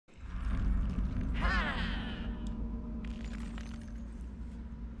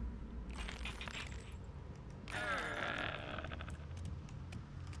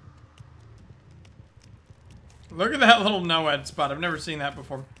Look at that little no-ed spot. I've never seen that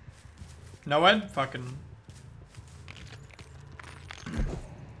before. No-ed? Fucking...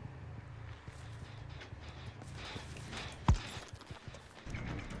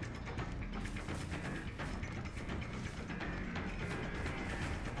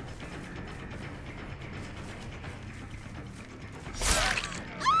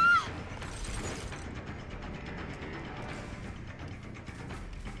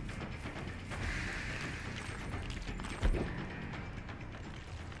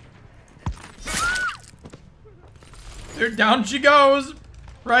 There, down she goes!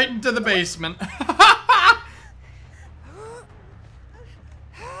 Right into the basement.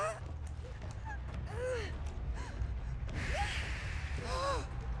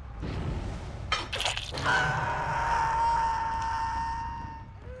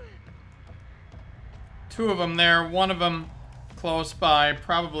 Two of them there, one of them close by,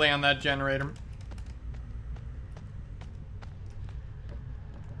 probably on that generator.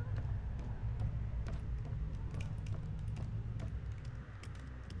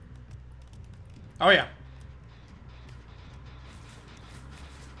 Oh yeah.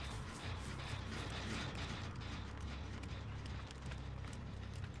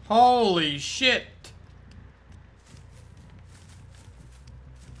 Holy shit.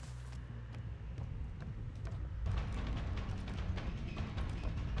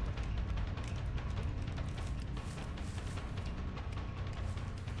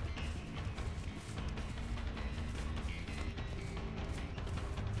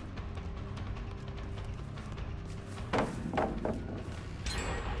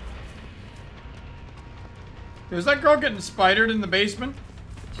 Was that girl getting spidered in the basement?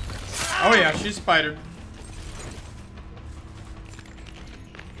 Oh yeah, she's spidered.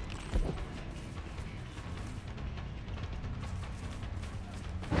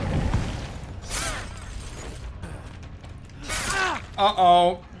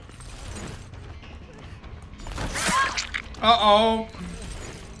 Uh-oh. Uh-oh.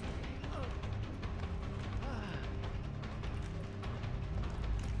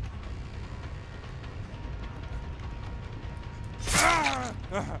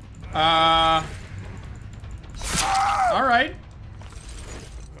 All right.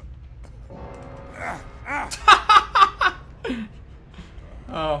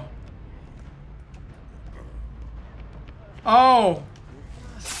 Oh. Oh.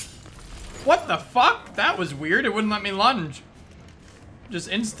 What the fuck? That was weird. It wouldn't let me lunge. Just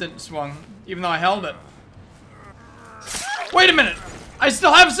instant swung, even though I held it. Wait a minute. I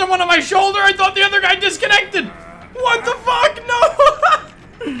still have someone on my shoulder. I thought the other guy disconnected. What the fuck?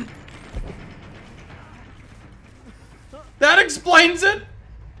 No. That explains it.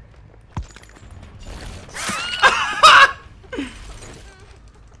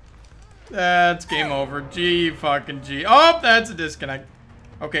 That's game over. G fucking G. Oh, that's a disconnect.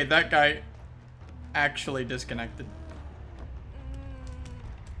 Okay, that guy actually disconnected.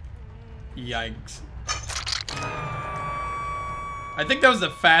 Yikes. I think that was the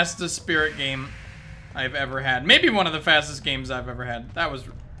fastest spirit game I've ever had. Maybe one of the fastest games I've ever had. That was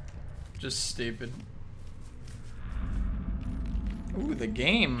just stupid. Ooh, the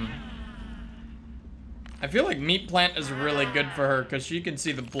game. I feel like Meat Plant is really good for her because she can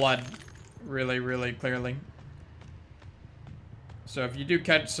see the blood really, really clearly. So if you do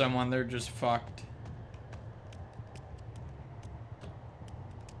catch someone, they're just fucked.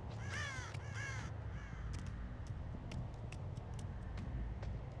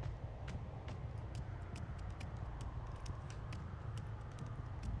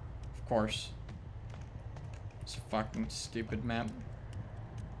 Of course. It's a fucking stupid map.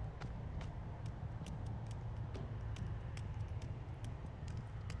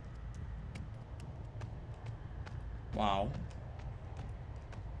 Wow.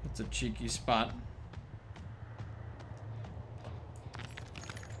 That's a cheeky spot.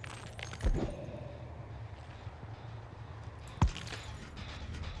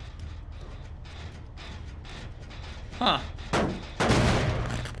 Huh.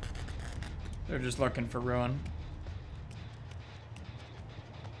 They're just looking for ruin.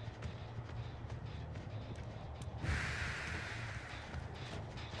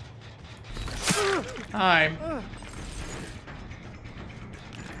 Hi.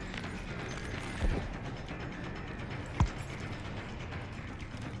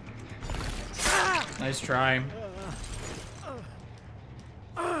 Nice try.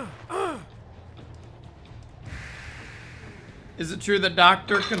 Is it true the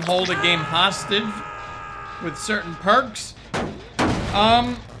doctor can hold a game hostage with certain perks?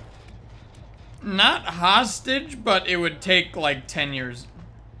 Not hostage, but it would take like 10 years.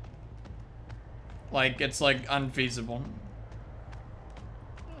 Like, it's like unfeasible.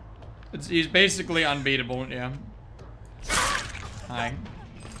 He's basically unbeatable, yeah. Hi.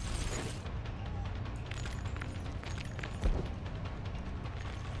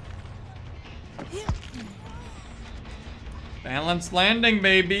 Balanced landing,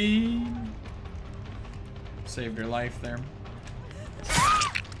 baby. Saved her life there.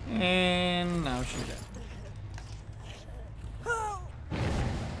 And now she's dead.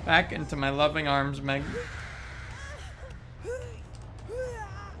 Back into my loving arms, Meg.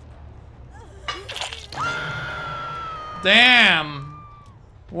 Damn!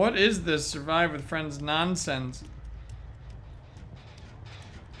 What is this survive with friends nonsense?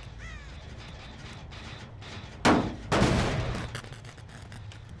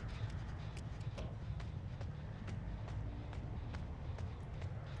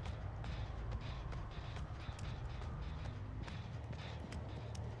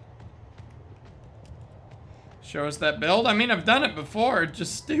 Show us that build? I mean, I've done it before, it's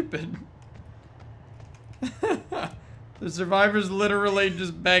just stupid. The survivors literally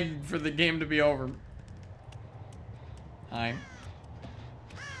just begged for the game to be over. Hi.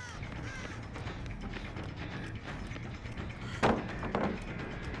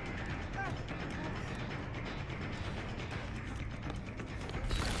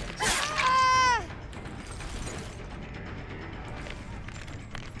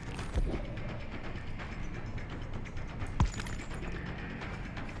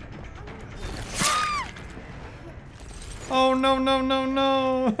 Oh, no, no, no,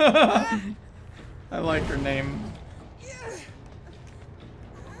 no. I like her name.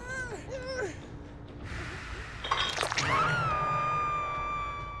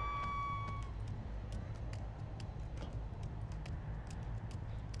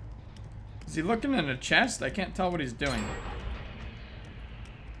 Is he looking in a chest? I can't tell what he's doing.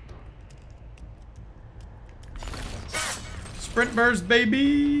 Sprint burst,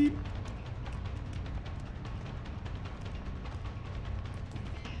 baby.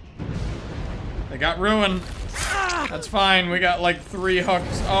 They got ruined. That's fine. We got like 3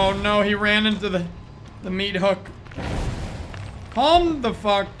 hooks. Oh no, he ran into the meat hook. Calm the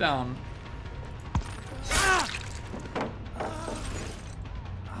fuck down.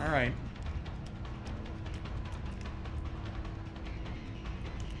 Alright.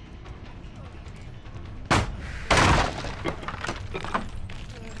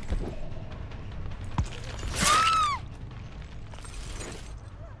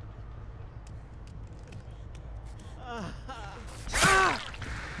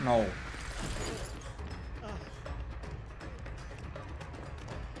 No.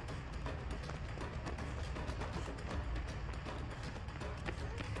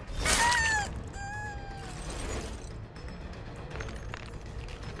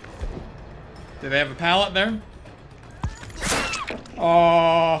 Do they have a pallet there?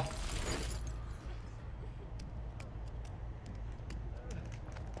 Oh.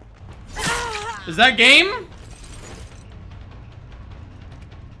 Is that game?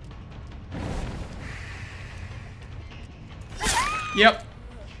 Yep.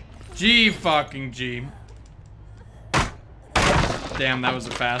 G fucking G. Damn, that was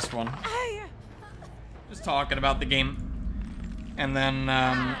a fast one. Just talking about the game. And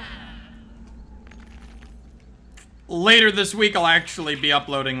then, later this week I'll actually be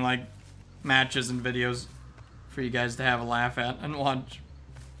uploading, like, matches and videos for you guys to have a laugh at and watch.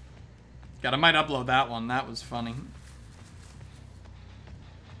 God, I might upload that one. That was funny.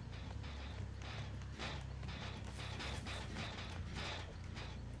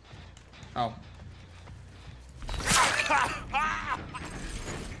 Oh.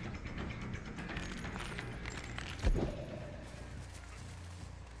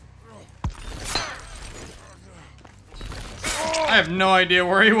 I have no idea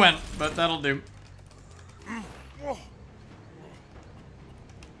where he went, but that'll do.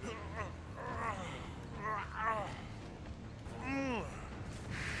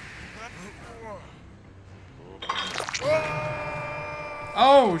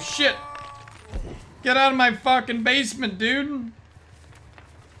 Oh, shit. Get out of my fucking basement, dude.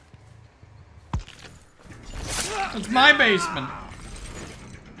 It's my basement.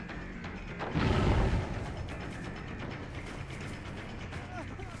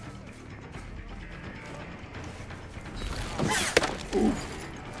 Ooh.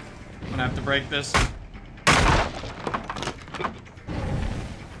 I'm gonna have to break this.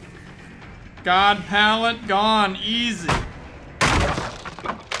 God, pallet gone. Easy.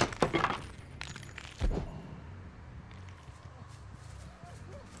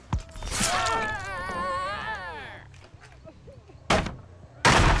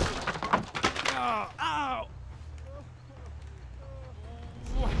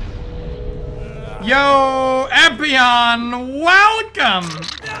 Yo, Epion, welcome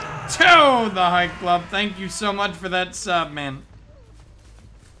to the Hike Club. Thank you so much for that sub, man.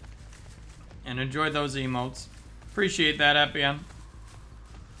 And enjoy those emotes. Appreciate that, Epion.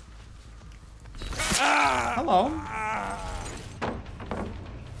 Hello.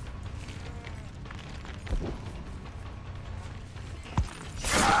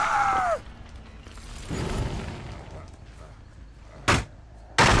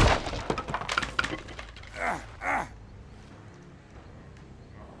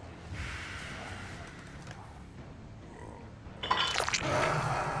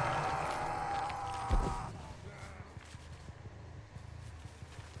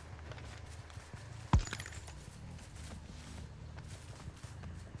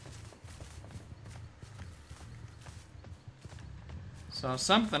 So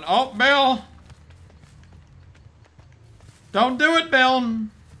something. Oh, Bill! Don't do it, Bill!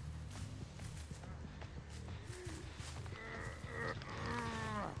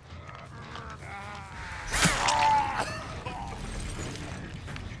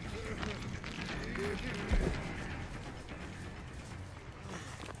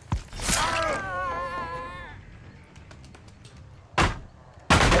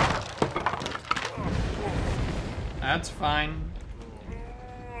 That's fine.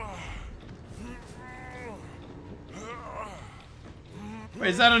 Wait,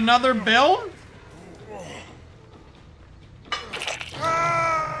 is that another Bill?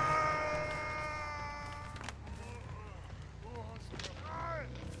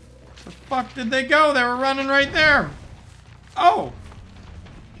 The fuck did they go? They were running right there. Oh.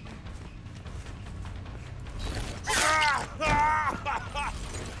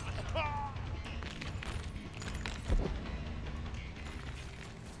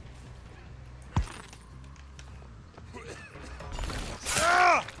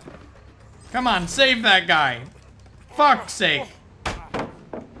 Come on, save that guy. Fuck's sake.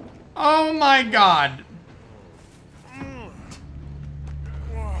 Oh my god.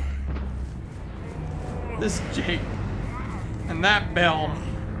 This Jake. And that Bill.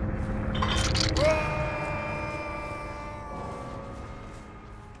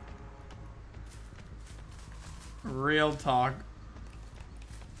 Real talk.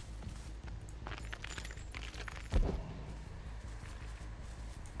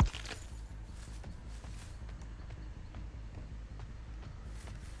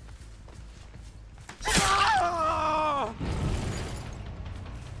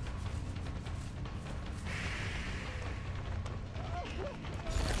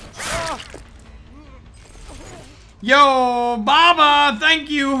 Yo, Baba, thank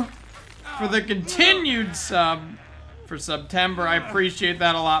you for the continued sub for September. I appreciate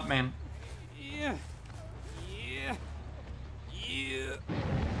that a lot, man. Yeah.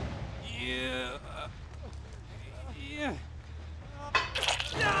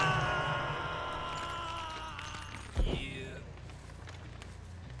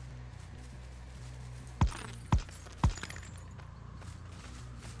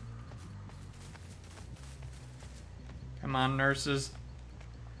 Come on, nurses.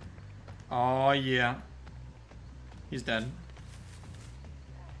 Oh, yeah. He's dead.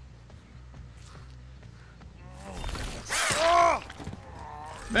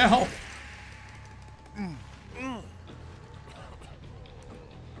 Bill!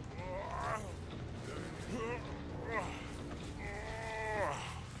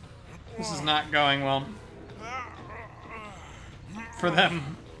 This is not going well. For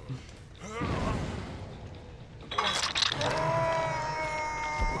them.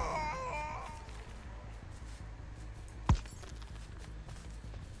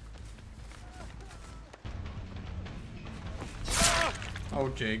 Oh,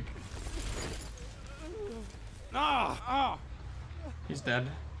 Jake. He's dead.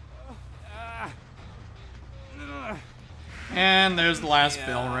 And there's the last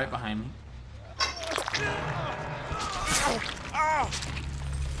Bill right behind me.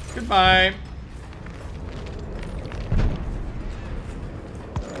 Goodbye.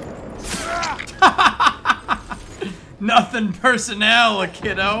 Nothing personnel,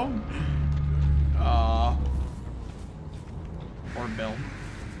 kiddo. Aw. Poor Bill.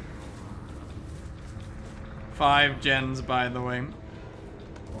 5 gens, by the way.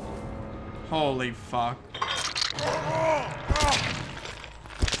 Holy fuck.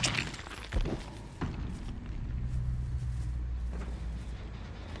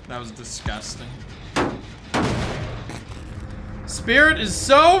 That was disgusting. Spirit is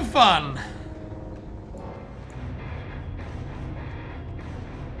so fun.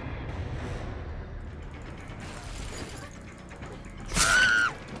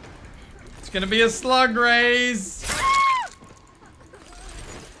 gonna be a slug race.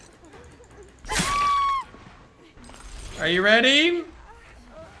 Are you ready?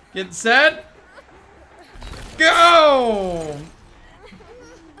 Get set. Go!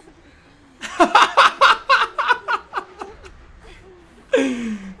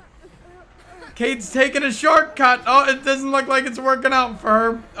 Kate's taking a shortcut. Oh, it doesn't look like it's working out for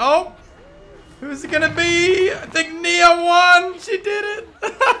her. Oh, who's it gonna be? I think Nia won. She did it.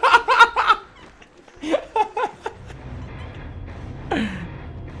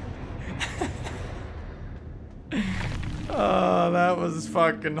 Oh, that was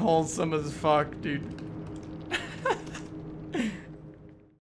fucking wholesome as fuck, dude.